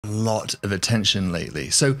lot of attention lately,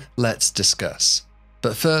 so let's discuss.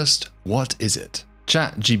 But first, what is it?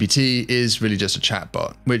 ChatGPT is really just a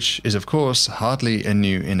chatbot, which is of course hardly a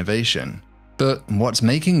new innovation. But what's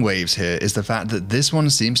making waves here is the fact that this one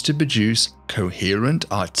seems to produce coherent,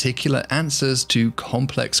 articulate answers to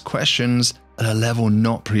complex questions at a level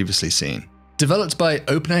not previously seen. Developed by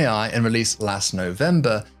OpenAI and released last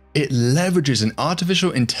November, it leverages an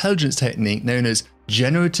artificial intelligence technique known as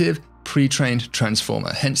Generative Pre-trained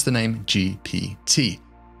Transformer, hence the name GPT.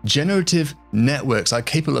 Generative networks are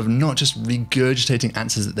capable of not just regurgitating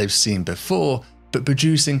answers that they've seen before, but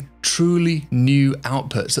producing truly new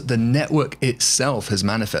outputs that the network itself has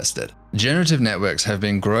manifested. Generative networks have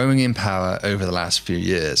been growing in power over the last few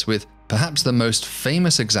years, with perhaps the most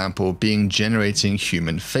famous example being generating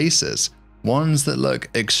human faces, ones that look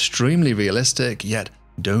extremely realistic yet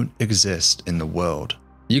don't exist in the world.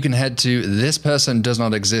 You can head to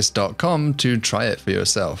thispersondoesnotexist.com to try it for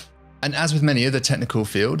yourself. And as with many other technical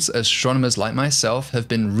fields, astronomers like myself have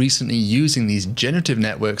been recently using these generative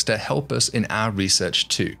networks to help us in our research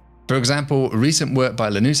too. For example, recent work by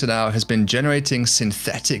Lanus et al. Has been generating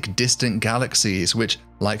synthetic distant galaxies which,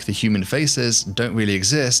 like the human faces, don't really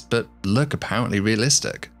exist but look apparently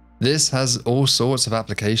realistic. This has all sorts of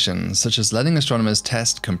applications, such as letting astronomers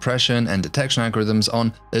test compression and detection algorithms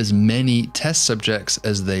on as many test subjects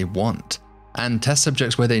as they want, and test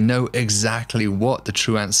subjects where they know exactly what the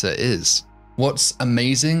true answer is. What's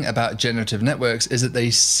amazing about generative networks is that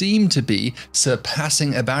they seem to be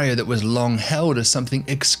surpassing a barrier that was long held as something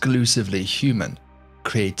exclusively human: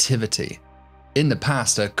 creativity. In the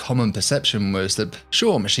past, a common perception was that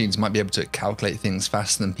sure, machines might be able to calculate things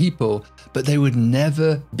faster than people, but they would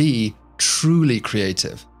never be truly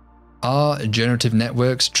creative. Are generative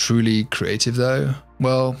networks truly creative though?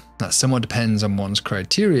 Well, that somewhat depends on one's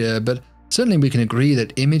criteria, but certainly we can agree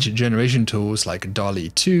that image generation tools like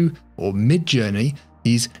DALL-E 2 or Midjourney,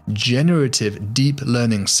 these generative deep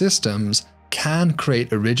learning systems, can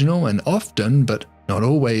create original and often, but not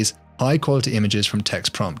always, high quality images from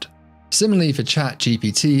text prompt. Similarly for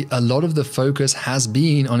ChatGPT, a lot of the focus has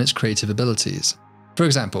been on its creative abilities. For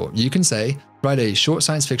example, you can say, write a short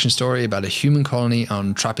science fiction story about a human colony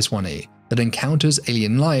on TRAPPIST-1e that encounters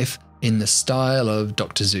alien life in the style of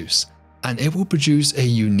Dr. Seuss, and it will produce a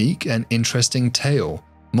unique and interesting tale,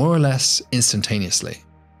 more or less instantaneously.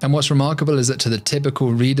 And what's remarkable is that to the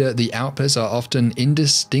typical reader, the outputs are often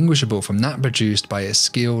indistinguishable from that produced by a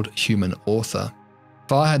skilled human author.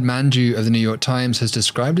 Farhad Manjoo of the New York Times has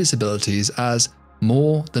described its abilities as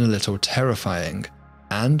more than a little terrifying,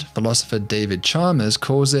 and philosopher David Chalmers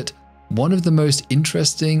calls it one of the most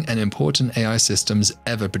interesting and important AI systems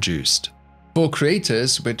ever produced. For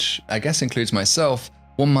creators, which I guess includes myself,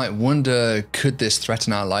 one might wonder, could this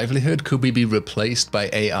threaten our livelihood? Could we be replaced by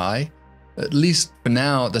AI? At least for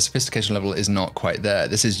now, the sophistication level is not quite there.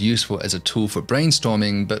 This is useful as a tool for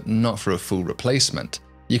brainstorming, but not for a full replacement.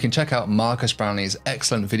 You can check out Marcus Brownlee's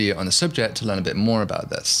excellent video on the subject to learn a bit more about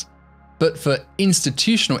this. But for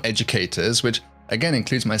institutional educators, which again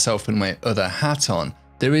includes myself with my other hat on,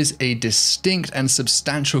 there is a distinct and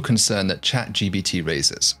substantial concern that ChatGPT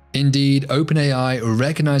raises. Indeed, OpenAI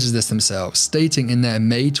recognizes this themselves, stating in their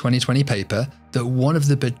May 2020 paper that one of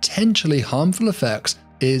the potentially harmful effects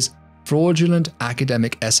is fraudulent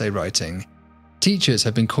academic essay writing. Teachers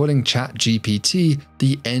have been calling ChatGPT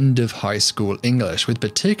the end of high school English, with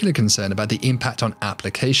particular concern about the impact on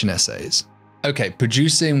application essays. Okay,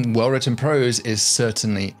 producing well-written prose is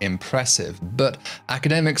certainly impressive, but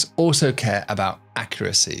academics also care about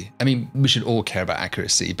accuracy. I mean, we should all care about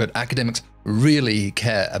accuracy, but academics really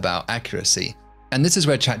care about accuracy. And this is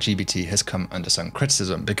where ChatGPT has come under some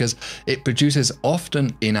criticism, because it produces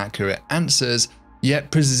often inaccurate answers,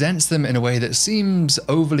 yet presents them in a way that seems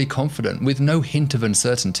overly confident with no hint of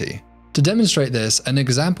uncertainty. To demonstrate this, an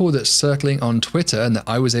example that's circling on Twitter and that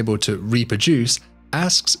I was able to reproduce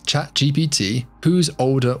asks ChatGPT who's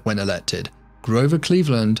older when elected, Grover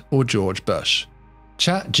Cleveland or George Bush.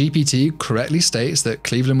 ChatGPT correctly states that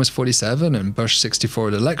Cleveland was 47 and Bush 64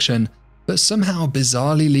 at election, but somehow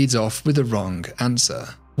bizarrely leads off with the wrong answer.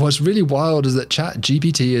 What's really wild is that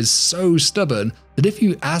ChatGPT is so stubborn that if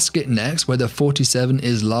you ask it next whether 47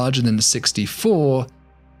 is larger than 64,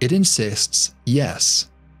 it insists yes.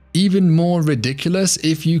 Even more ridiculous,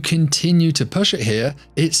 if you continue to push it here,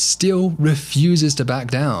 it still refuses to back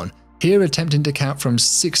down, here attempting to count from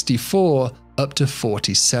 64 up to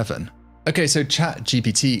 47. Okay, so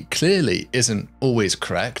ChatGPT clearly isn't always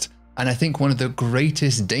correct, and I think one of the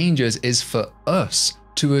greatest dangers is for us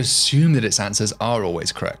to assume that its answers are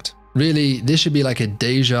always correct. Really, this should be like a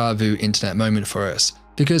deja vu internet moment for us.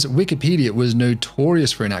 because Wikipedia was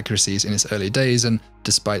notorious for inaccuracies in its early days, and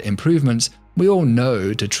despite improvements, we all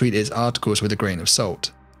know to treat its articles with a grain of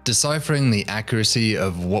salt. Deciphering the accuracy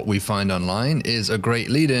of what we find online is a great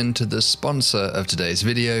lead-in to the sponsor of today's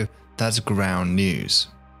video, that's Ground News.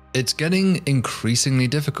 It's getting increasingly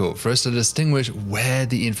difficult for us to distinguish where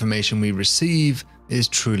the information we receive is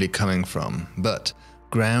truly coming from, but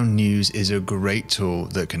Ground News is a great tool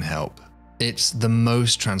that can help. It's the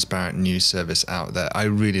most transparent news service out there. I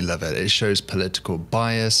really love it. It shows political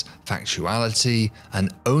bias, factuality,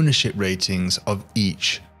 and ownership ratings of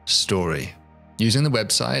each story. Using the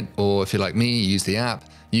website, or if you're like me, use the app,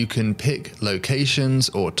 you can pick locations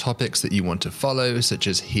or topics that you want to follow, such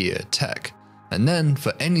as Here Tech. And then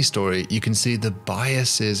for any story, you can see the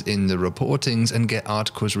biases in the reportings and get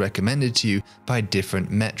articles recommended to you by different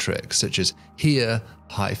metrics, such as Here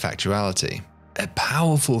High Factuality. A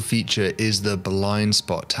powerful feature is the blind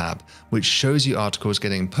spot tab, which shows you articles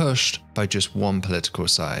getting pushed by just one political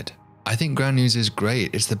side. I think Ground News is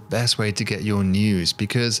great. It's the best way to get your news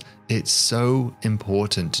because it's so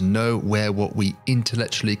important to know where what we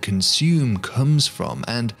intellectually consume comes from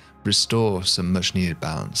and restore some much needed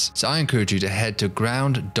balance. So I encourage you to head to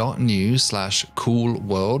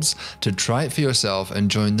ground.news/coolworlds to try it for yourself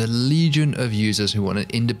and join the legion of users who want an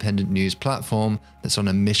independent news platform that's on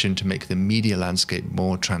a mission to make the media landscape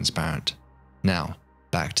more transparent. Now,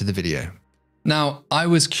 back to the video. Now, I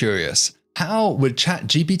was curious. How would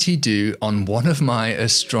ChatGPT do on one of my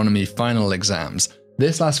astronomy final exams?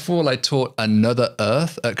 This last fall, I taught Another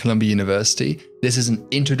Earth at Columbia University. This is an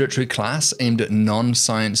introductory class aimed at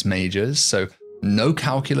non-science majors, so no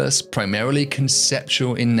calculus, primarily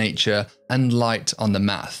conceptual in nature, and light on the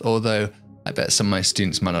math, although I bet some of my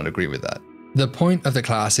students might not agree with that. The point of the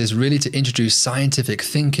class is really to introduce scientific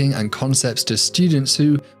thinking and concepts to students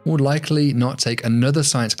who will likely not take another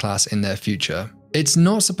science class in their future. It's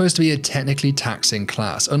not supposed to be a technically taxing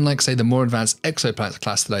class, unlike, say, the more advanced exoplanets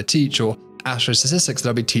class that I teach or Astrophysics that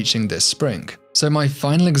I'll be teaching this spring. So my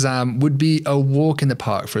final exam would be a walk in the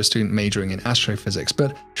park for a student majoring in astrophysics,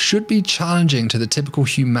 but should be challenging to the typical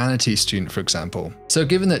humanities student, for example. So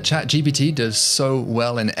given that ChatGPT does so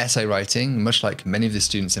well in essay writing, much like many of the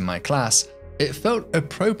students in my class, it felt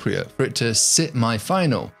appropriate for it to sit my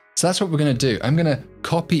final. So that's what we're going to do. I'm going to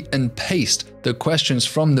copy and paste the questions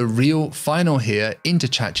from the real final here into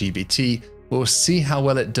ChatGPT. We'll see how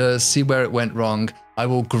well it does, see where it went wrong. I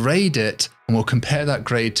will grade it and we'll compare that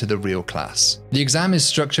grade to the real class. The exam is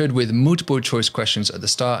structured with multiple choice questions at the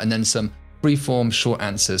start and then some free-form short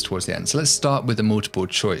answers towards the end. So let's start with the multiple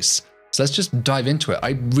choice. So let's just dive into it.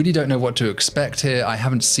 I really don't know what to expect here. I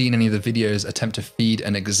haven't seen any of the videos attempt to feed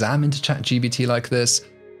an exam into ChatGPT like this.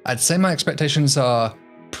 I'd say my expectations are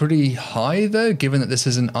pretty high though, given that this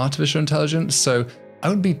is an artificial intelligence, so I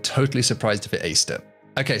would be totally surprised if it aced it.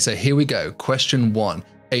 Okay, so here we go. Question 1.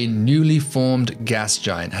 A newly formed gas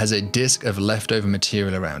giant has a disk of leftover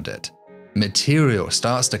material around it. Material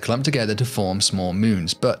starts to clump together to form small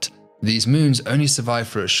moons, but these moons only survive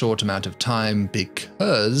for a short amount of time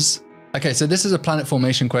because... Okay, so this is a planet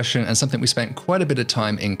formation question and something we spent quite a bit of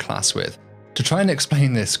time in class with. To try and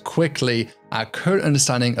explain this quickly, our current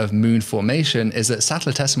understanding of moon formation is that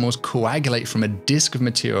satellites coagulate from a disk of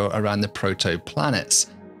material around the protoplanets.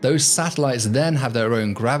 Those satellites then have their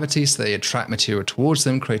own gravity, so they attract material towards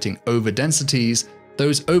them, creating overdensities.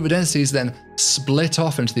 Those overdensities then split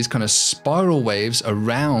off into these kind of spiral waves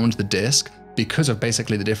around the disk because of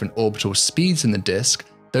basically the different orbital speeds in the disk.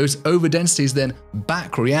 Those overdensities then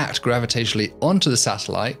back react gravitationally onto the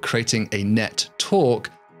satellite, creating a net torque.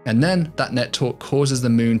 And then that net torque causes the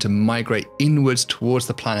moon to migrate inwards towards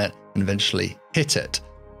the planet and eventually hit it.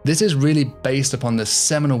 This is really based upon the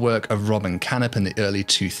seminal work of Robin Canup in the early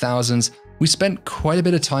 2000s. We spent quite a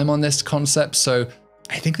bit of time on this concept, so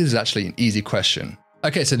I think this is actually an easy question.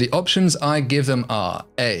 Okay, so the options I give them are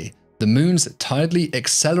A. The moons tidally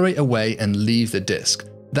accelerate away and leave the disk.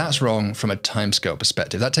 That's wrong from a timescale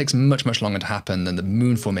perspective. That takes much longer to happen than the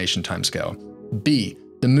moon formation timescale. B.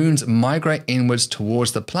 The moons migrate inwards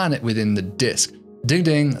towards the planet within the disk. Ding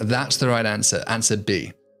ding, that's the right answer. Answer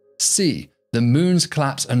B. C. The moons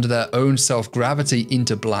collapse under their own self-gravity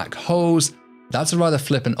into black holes. That's a rather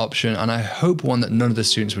flippant option, and I hope one that none of the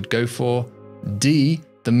students would go for. D.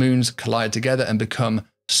 The moons collide together and become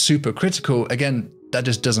supercritical. Again, that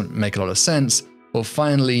just doesn't make a lot of sense. Or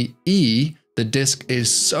finally, E. The disk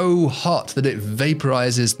is so hot that it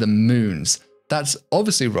vaporizes the moons. That's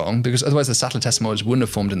obviously wrong because otherwise the satellites wouldn't have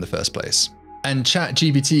formed in the first place. And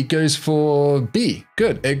ChatGPT goes for B.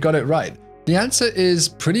 Good, it got it right. The answer is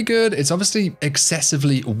pretty good. It's obviously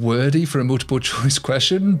excessively wordy for a multiple choice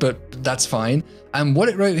question, but that's fine. And what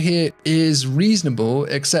it wrote here is reasonable,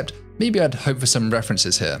 except maybe I'd hope for some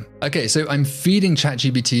references here. Okay, so I'm feeding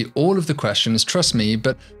ChatGPT all of the questions, trust me,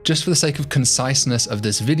 but just for the sake of conciseness of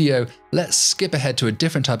this video, let's skip ahead to a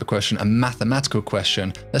different type of question, a mathematical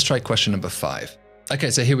question. Let's try question number 5.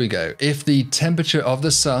 Okay, so here we go. If the temperature of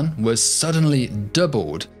the sun was suddenly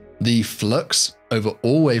doubled, the flux over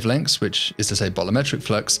all wavelengths, which is to say bolometric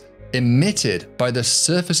flux, emitted by the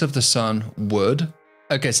surface of the sun would...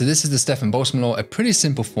 Okay, so this is the Stefan-Boltzmann law, a pretty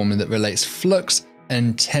simple formula that relates flux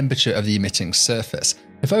and temperature of the emitting surface.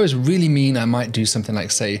 If I was really mean, I might do something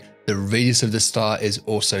like say the radius of the star is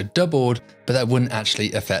also doubled, but that wouldn't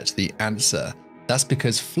actually affect the answer. That's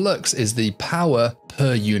because flux is the power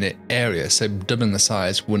per unit area, so doubling the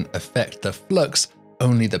size wouldn't affect the flux,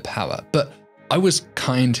 only the power. But I was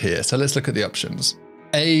kind here, so let's look at the options.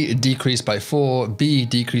 A decreased by 4, B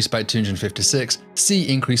decreased by 256, C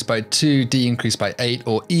increased by 2, D increased by 8,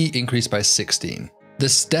 or E increased by 16. The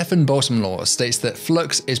Stefan-Boltzmann law states that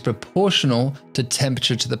flux is proportional to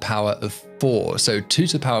temperature to the power of 4. So 2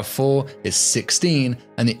 to the power of 4 is 16,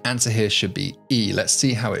 and the answer here should be E. Let's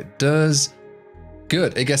see how it does.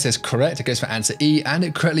 Good, it guesses correct, it goes for answer E, and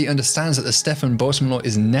it correctly understands that the Stefan-Boltzmann law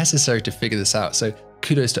is necessary to figure this out, so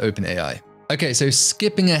kudos to OpenAI. Okay, so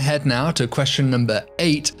skipping ahead now to question number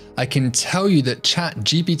 8, I can tell you that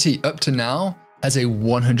ChatGPT up to now has a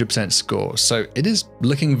 100% score, so it is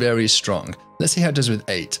looking very strong. Let's see how it does with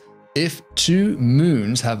 8. If 2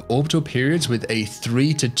 moons have orbital periods with a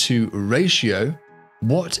 3:2 ratio,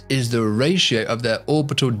 what is the ratio of their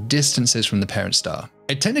orbital distances from the parent star?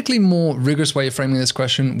 A technically more rigorous way of framing this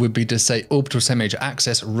question would be to say orbital semi-major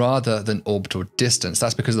axis rather than orbital distance.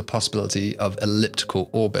 That's because of the possibility of elliptical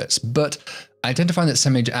orbits. But I tend to find that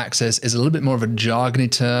semi-major axis is a little bit more of a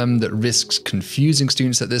jargony term that risks confusing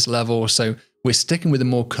students at this level, so we're sticking with a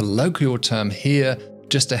more colloquial term here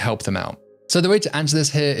just to help them out. So the way to answer this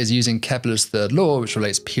here is using Kepler's third law, which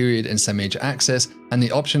relates period and semi-major axis, and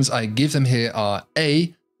the options I give them here are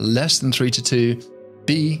A, less than 3:2,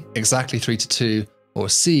 B, exactly 3:2, or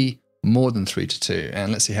C, more than 3:2.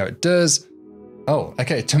 And let's see how it does. Oh,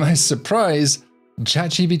 okay, to my surprise,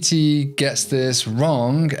 ChatGPT gets this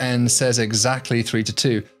wrong and says exactly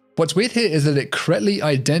 3:2. What's weird here is that it correctly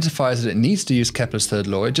identifies that it needs to use Kepler's third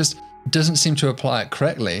law, it just doesn't seem to apply it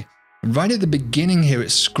correctly. Right at the beginning here,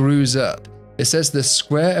 it screws up. It says the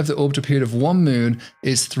square of the orbital period of one moon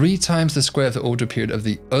is 3 times the square of the orbital period of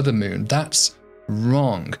the other moon. That's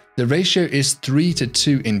wrong. The ratio is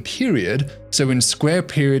 3:2 in period, so in square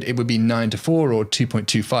period it would be 9:4 or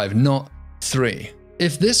 2.25, not 3.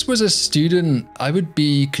 If this was a student, I would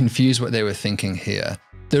be confused what they were thinking here.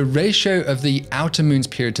 The ratio of the outer moon's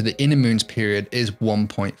period to the inner moon's period is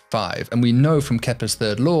 1.5, and we know from Kepler's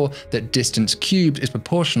third law that distance cubed is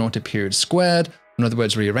proportional to period squared. In other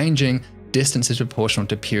words, rearranging, distance is proportional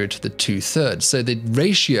to period to the 2/3. So the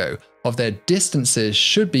ratio of their distances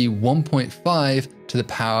should be 1.5 to the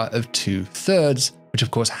power of 2/3, which of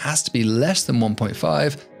course has to be less than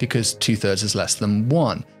 1.5 because 2/3 is less than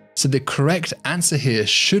 1. So the correct answer here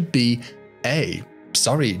should be A.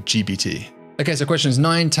 Sorry, GPT. Okay, so questions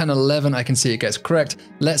 9, 10, 11, I can see it gets correct.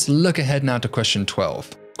 Let's look ahead now to question 12.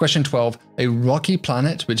 Question 12, a rocky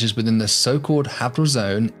planet which is within the so-called habitable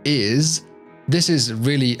zone is... This is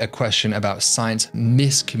really a question about science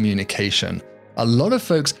miscommunication. A lot of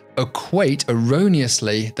folks equate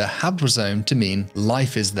erroneously the habitable zone to mean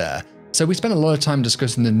life is there. So we spent a lot of time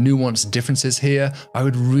discussing the nuanced differences here. I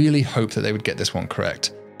would really hope that they would get this one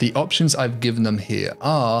correct. The options I've given them here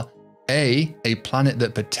are A, a planet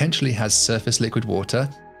that potentially has surface liquid water.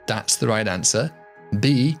 That's the right answer.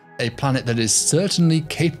 B, a planet that is certainly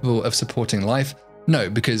capable of supporting life. No,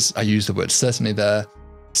 because I used the word certainly there.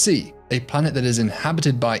 C, a planet that is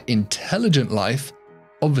inhabited by intelligent life.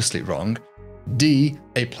 Obviously wrong. D,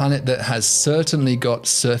 a planet that has certainly got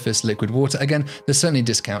surface liquid water. Again, this certainly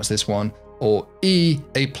discounts this one. Or E,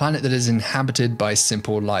 a planet that is inhabited by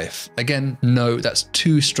simple life. Again, no, that's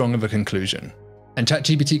too strong of a conclusion. And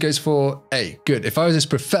ChatGPT goes for A. Good. If I was this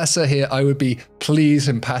professor here, I would be pleased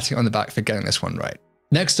and patting on the back for getting this one right.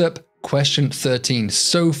 Next up, question 13.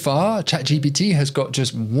 So far, ChatGPT has got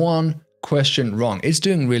just one question wrong. It's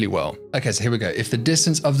doing really well. Okay, so here we go. If the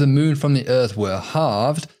distance of the moon from the Earth were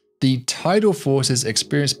halved, the tidal forces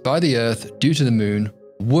experienced by the Earth due to the moon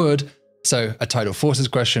would... So a tidal forces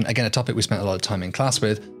question, again, a topic we spent a lot of time in class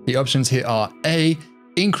with. The options here are A,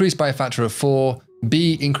 increase by a factor of 4,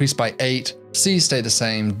 B, increase by 8, C, stay the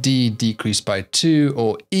same, D, decrease by 2,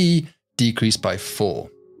 or E, decrease by 4.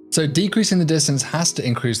 So decreasing the distance has to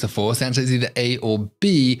increase the force. The answer is either A or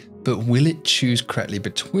B, but will it choose correctly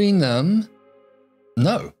between them?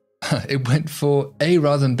 No, it went for A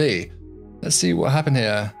rather than B. Let's see what happened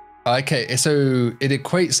here. Okay, so it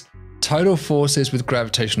equates tidal forces with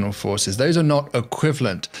gravitational forces. Those are not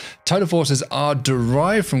equivalent. Tidal forces are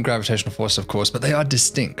derived from gravitational force, of course, but they are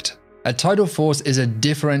distinct. A tidal force is a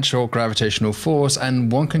differential gravitational force,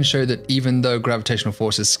 and one can show that even though gravitational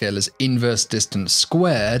forces scale as inverse distance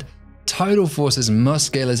squared, tidal forces must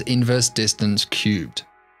scale as inverse distance cubed.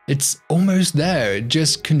 It's almost there. It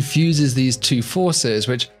just confuses these two forces,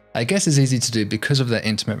 which I guess is easy to do because of their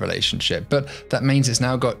intimate relationship, but that means it's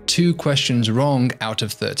now got 2 questions wrong out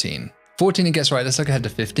of 13. 14 it gets right. Let's look ahead to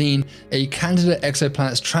 15. A candidate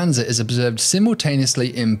exoplanet's transit is observed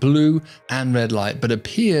simultaneously in blue and red light, but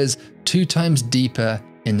appears 2 times deeper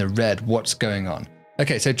in the red. What's going on?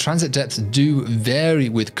 Okay, so transit depths do vary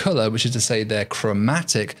with color, which is to say they're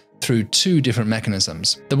chromatic through 2 different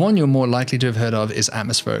mechanisms. The one you're more likely to have heard of is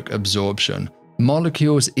atmospheric absorption.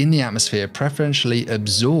 Molecules in the atmosphere preferentially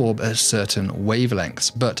absorb at certain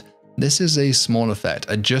wavelengths, but this is a small effect,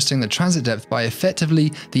 adjusting the transit depth by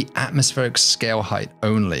effectively the atmospheric scale height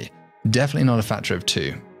only. Definitely not a factor of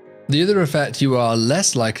 2. The other effect you are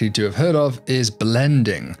less likely to have heard of is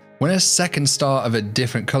blending. When a second star of a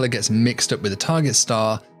different color gets mixed up with a target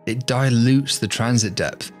star, it dilutes the transit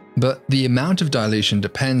depth. But the amount of dilution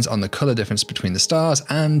depends on the color difference between the stars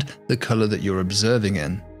and the color that you're observing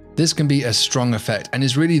in. This can be a strong effect and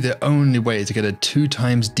is really the only way to get a 2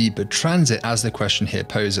 times deeper transit as the question here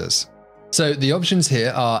poses. So the options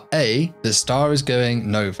here are A, the star is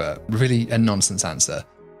going nova, really a nonsense answer.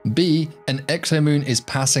 B, an exomoon is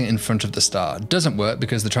passing in front of the star. Doesn't work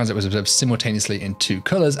because the transit was observed simultaneously in 2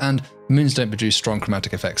 colors and moons don't produce strong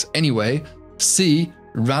chromatic effects anyway. C,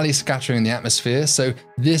 Rayleigh scattering in the atmosphere, so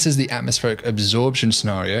this is the atmospheric absorption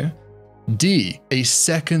scenario. D, a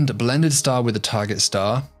second blended star with a target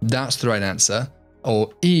star. That's the right answer.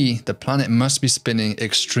 Or E, the planet must be spinning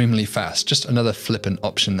extremely fast. Just another flippant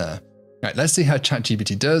option there. All right, let's see how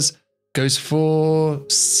ChatGPT does. Goes for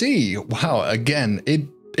C. Wow, again,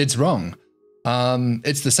 it's wrong.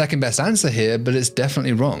 It's the second best answer here, but it's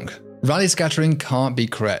definitely wrong. Rayleigh scattering can't be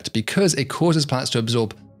correct because it causes planets to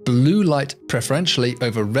absorb blue light preferentially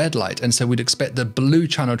over red light, and so we'd expect the blue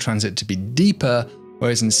channel transit to be deeper,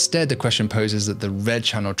 whereas instead the question poses that the red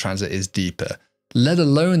channel transit is deeper, let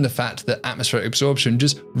alone the fact that atmospheric absorption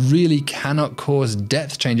just really cannot cause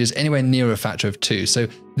depth changes anywhere near a factor of 2, so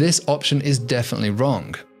this option is definitely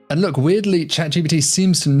wrong. And look, weirdly, ChatGPT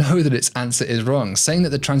seems to know that its answer is wrong, saying that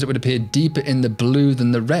the transit would appear deeper in the blue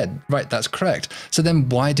than the red. Right, that's correct. So then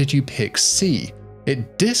why did you pick C?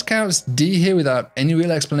 It discounts D here without any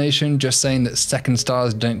real explanation, just saying that second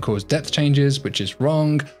stars don't cause depth changes, which is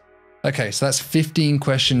wrong. Okay, so that's 15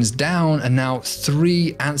 questions down and now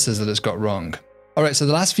 3 answers that it's got wrong. All right, so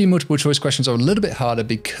the last few multiple choice questions are a little bit harder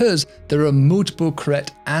because there are multiple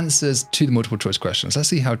correct answers to the multiple choice questions. Let's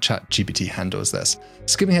see how ChatGPT handles this.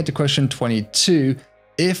 Skipping ahead to question 22,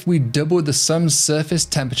 if we doubled the sun's surface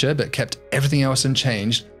temperature but kept everything else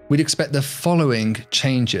unchanged, we'd expect the following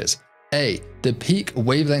changes. A, the peak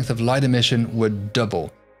wavelength of light emission would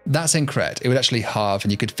double. That's incorrect. It would actually halve,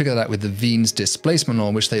 and you could figure that out with the Wien's displacement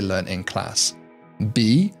law, which they learned in class.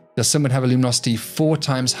 B, the sun would have a luminosity 4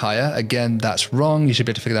 times higher. Again, that's wrong. You should be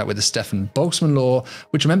able to figure that out with the Stefan-Boltzmann law,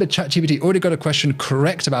 which remember ChatGPT already got a question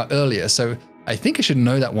correct about earlier, so I think I should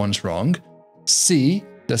know that one's wrong. C,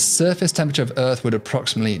 the surface temperature of Earth would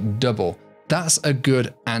approximately double. That's a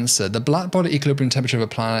good answer. The black body equilibrium temperature of a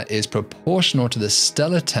planet is proportional to the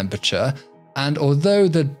stellar temperature, and although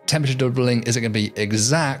the temperature doubling isn't going to be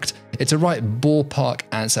exact, it's a right ballpark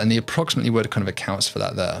answer, and the approximately word kind of accounts for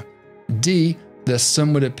that there. D, the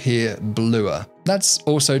sun would appear bluer. That's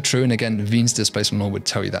also true, and again, Wien's displacement law would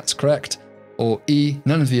tell you that's correct. Or E,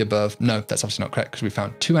 none of the above. No, that's obviously not correct because we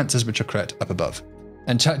found 2 answers which are correct up above.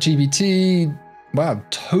 And ChatGPT, wow,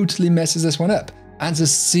 totally messes this one up.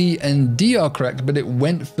 Answers C and D are correct, but it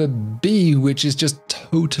went for B, which is just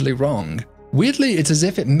totally wrong. Weirdly, it's as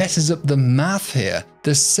if it messes up the math here.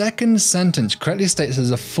 The second sentence correctly states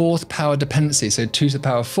there's a 4th power dependency, so 2 to the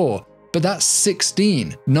power 4, but that's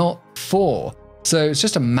 16, not 4. So it's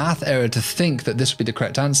just a math error to think that this would be the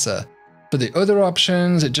correct answer. But the other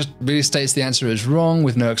options, it just really states the answer is wrong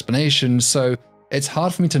with no explanation, so it's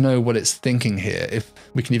hard for me to know what it's thinking here, if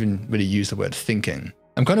we can even really use the word thinking.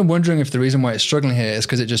 I'm kind of wondering if the reason why it's struggling here is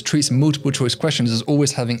because it just treats multiple choice questions as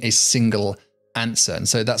always having a single answer, and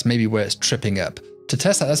so that's maybe where it's tripping up. To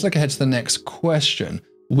test that, let's look ahead to the next question.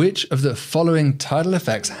 Which of the following tidal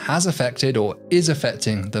effects has affected or is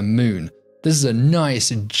affecting the moon? This is a nice,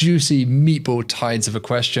 juicy meatball tides of a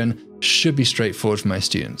question. Should be straightforward for my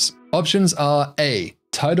students. Options are A,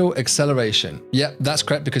 tidal acceleration. Yep, that's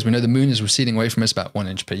correct because we know the moon is receding away from us about 1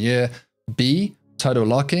 inch per year. B, tidal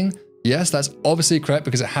locking. Yes, that's obviously correct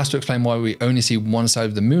because it has to explain why we only see one side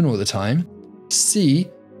of the moon all the time. C,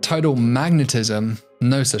 tidal magnetism.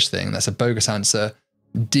 No such thing. That's a bogus answer.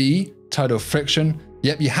 D, tidal friction.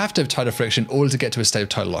 Yep, you have to have tidal friction in order to get to a state of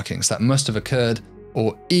tidal locking, so that must have occurred.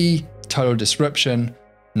 Or E, tidal disruption.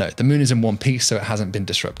 No, the moon is in one piece, so it hasn't been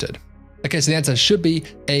disrupted. Okay, so the answer should be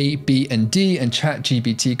A, B, and D, and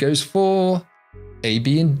ChatGPT goes for A,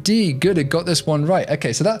 B, and D. Good, it got this one right.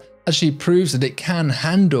 Okay, so that actually proves that it can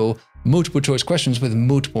handle multiple choice questions with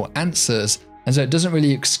multiple answers, and so it doesn't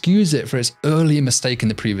really excuse it for its early mistake in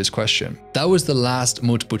the previous question. That was the last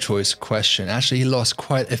multiple choice question. Actually, he lost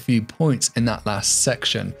quite a few points in that last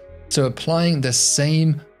section. So applying the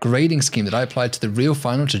same grading scheme that I applied to the real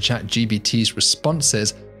final to ChatGPT's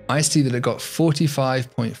responses, I see that it got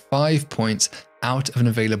 45.5 points out of an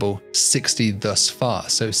available 60 thus far.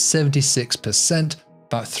 So 76%,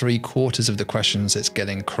 about 3/4 of the questions it's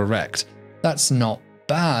getting correct. That's not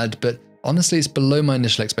bad, but honestly, it's below my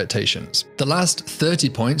initial expectations. The last 30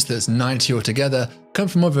 points, that's 90 altogether, come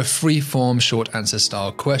from more of a free-form short answer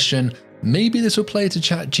style question. Maybe this will play to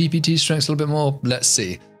ChatGPT's strengths a little bit more. Let's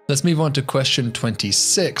see. Let's move on to question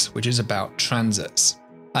 26, which is about transits.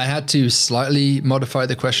 I had to slightly modify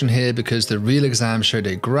the question here because the real exam showed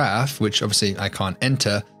a graph, which obviously I can't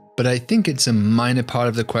enter, but I think it's a minor part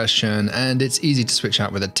of the question and it's easy to switch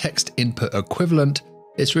out with a text input equivalent.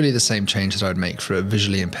 It's really the same change that I would make for a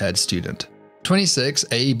visually impaired student. 26,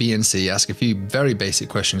 A, B, and C ask a few very basic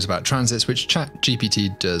questions about transits, which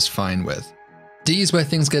ChatGPT does fine with. D is where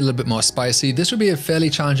things get a little bit more spicy. This would be a fairly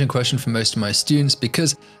challenging question for most of my students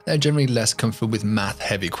because they're generally less comfortable with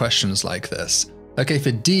math-heavy questions like this. Okay,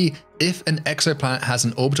 for D, if an exoplanet has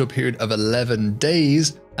an orbital period of 11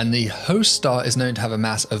 days and the host star is known to have a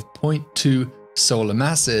mass of 0.2 solar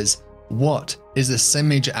masses, what is the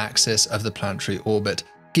semi-major axis of the planetary orbit?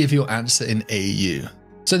 Give your answer in AU.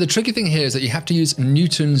 So the tricky thing here is that you have to use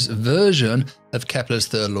Newton's version of Kepler's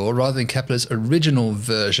third law rather than Kepler's original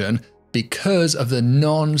version because of the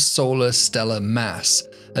non-solar stellar mass.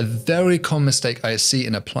 A very common mistake I see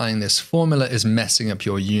in applying this formula is messing up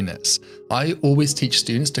your units. I always teach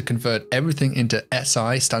students to convert everything into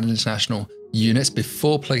SI, Standard International Units,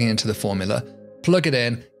 before plugging into the formula. Plug it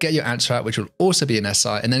in, get your answer out, which will also be an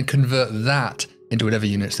SI, and then convert that into whatever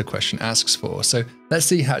units the question asks for. So let's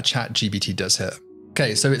see how ChatGPT does here.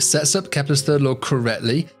 Okay, so it sets up Kepler's third law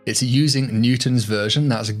correctly. It's using Newton's version,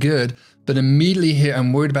 that's good. But immediately here,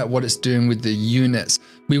 I'm worried about what it's doing with the units.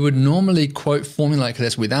 We would normally quote formula like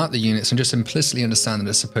this without the units and just implicitly understand that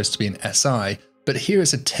it's supposed to be an SI. But here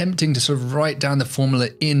it's attempting to sort of write down the formula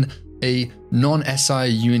in a non-SI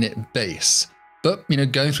unit base. But, you know,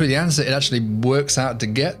 going through the answer, it actually works out to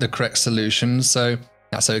get the correct solution. So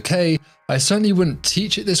that's okay. I certainly wouldn't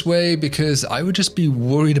teach it this way because I would just be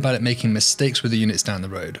worried about it making mistakes with the units down the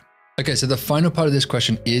road. Okay, so the final part of this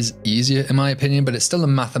question is easier in my opinion, but it's still a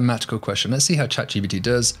mathematical question. Let's see how ChatGPT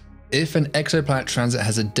does. If an exoplanet transit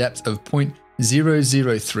has a depth of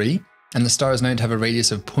 0.003 and the star is known to have a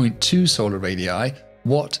radius of 0.2 solar radii,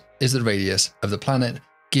 what is the radius of the planet?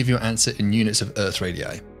 Give your answer in units of Earth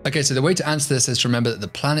radii. Okay, so the way to answer this is to remember that the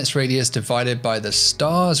planet's radius divided by the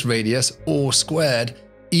star's radius, all squared,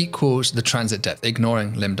 equals the transit depth,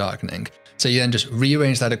 ignoring limb darkening. So you then just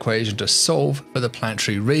rearrange that equation to solve for the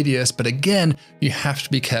planetary radius. But again, you have to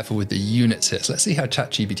be careful with the units here. So let's see how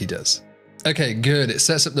ChatGPT does. Okay, good. It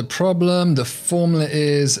sets up the problem. The formula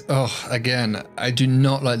is, again, I do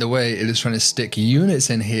not like the way it is trying to stick units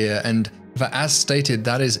in here. And as stated,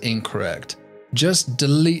 that is incorrect. Just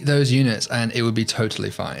delete those units and it would be totally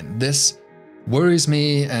fine. This worries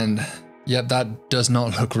me. And yep, that does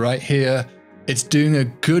not look right here. It's doing a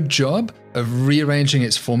good job of rearranging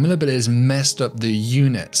its formula, but it has messed up the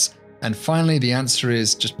units. And finally, the answer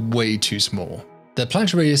is just way too small. The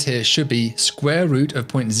planetary radius here should be square root of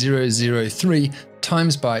 0.003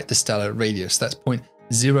 times by the stellar radius. That's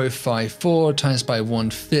 0.054 times by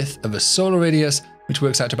 1/5 of a solar radius, which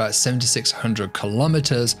works out to about 7,600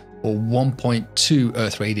 kilometers or 1.2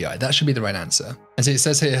 Earth radii. That should be the right answer. And so it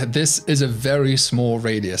says here, this is a very small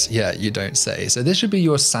radius. Yeah, you don't say. So this should be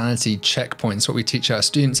your sanity checkpoint. It's what we teach our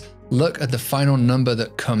students. Look at the final number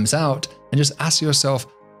that comes out and just ask yourself,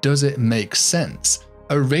 does it make sense?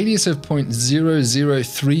 A radius of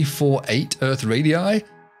 0.00348 Earth radii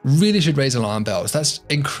really should raise alarm bells. That's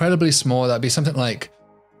incredibly small. That'd be something like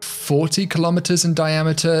 40 kilometers in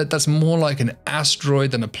diameter. That's more like an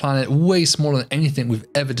asteroid than a planet, way smaller than anything we've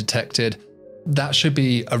ever detected. that should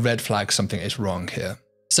be a red flag something is wrong here.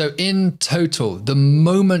 So in total, the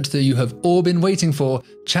moment that you have all been waiting for,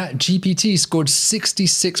 ChatGPT scored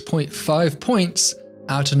 66.5 points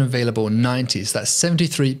out of an available 90, so that's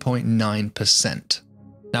 73.9%.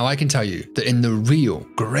 Now I can tell you that in the real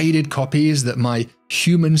graded copies that my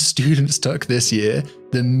human students took this year,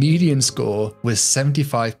 the median score was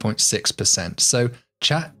 75.6%. So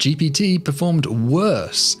ChatGPT performed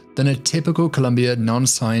worse than a typical Columbia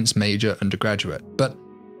non-science major undergraduate, but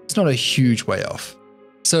it's not a huge way off.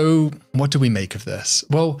 So what do we make of this?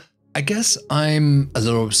 Well, I guess I'm a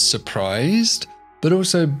little surprised, but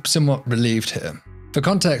also somewhat relieved here. For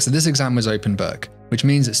context, this exam was open book, which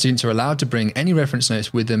means that students are allowed to bring any reference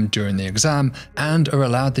notes with them during the exam and are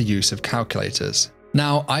allowed the use of calculators.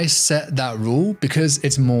 Now, I set that rule because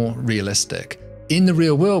it's more realistic. In the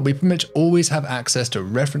real world, we pretty much always have access to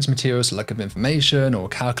reference materials to look up information or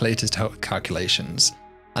calculators to help with calculations.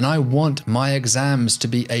 And I want my exams to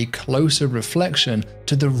be a closer reflection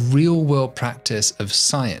to the real world practice of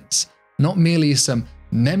science, not merely some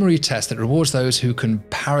memory test that rewards those who can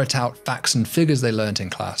parrot out facts and figures they learned in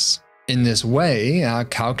class. In this way, our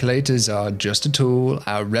calculators are just a tool,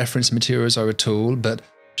 our reference materials are a tool, but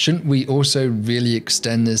shouldn't we also really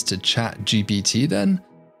extend this to ChatGPT then?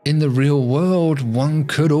 In the real world, one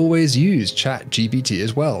could always use ChatGPT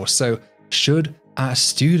as well, so should our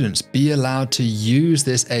students be allowed to use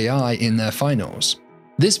this AI in their finals?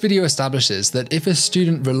 This video establishes that if a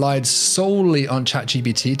student relied solely on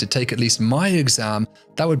ChatGPT to take at least my exam,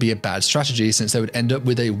 that would be a bad strategy since they would end up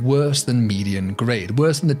with a worse than median grade,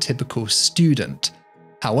 worse than the typical student.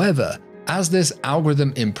 However, as this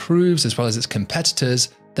algorithm improves as well as its competitors,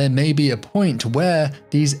 there may be a point where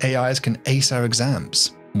these AIs can ace our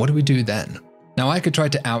exams. What do we do then? Now, I could try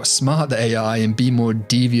to outsmart the AI and be more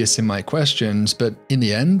devious in my questions, but in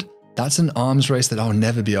the end, that's an arms race that I'll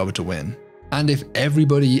never be able to win. And if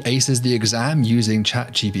everybody aces the exam using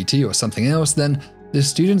ChatGPT or something else, then the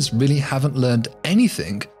students really haven't learned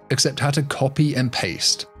anything except how to copy and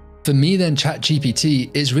paste. For me then,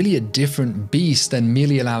 ChatGPT is really a different beast than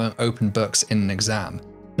merely allowing open books in an exam.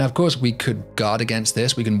 Now, of course, we could guard against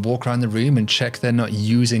this. We can walk around the room and check they're not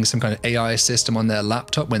using some kind of AI system on their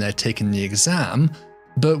laptop when they're taking the exam.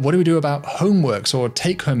 But what do we do about homeworks or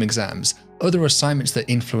take-home exams, other assignments that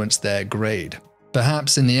influence their grade?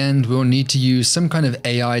 Perhaps in the end, we'll need to use some kind of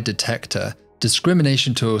AI detector,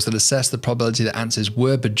 discrimination tools that assess the probability that answers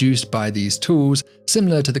were produced by these tools,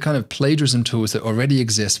 similar to the kind of plagiarism tools that already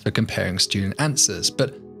exist for comparing student answers.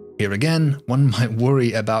 But here again, one might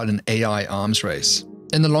worry about an AI arms race.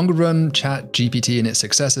 In the longer run, ChatGPT and its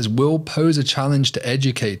successors will pose a challenge to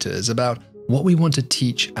educators about what we want to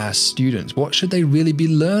teach our students. What should they really be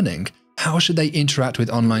learning? How should they interact with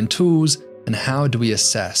online tools? And how do we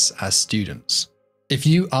assess as students? If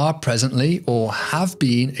you are presently or have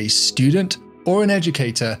been a student or an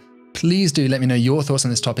educator, please do let me know your thoughts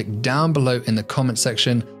on this topic down below in the comment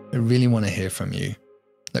section. I really want to hear from you.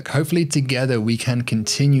 Look, hopefully together we can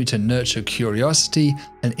continue to nurture curiosity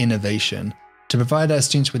and innovation to provide our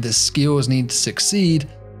students with the skills needed to succeed,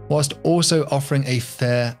 whilst also offering a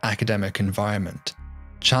fair academic environment.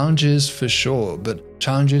 Challenges for sure, but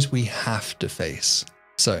challenges we have to face.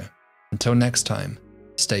 So, until next time,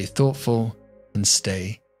 stay thoughtful and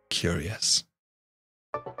stay curious.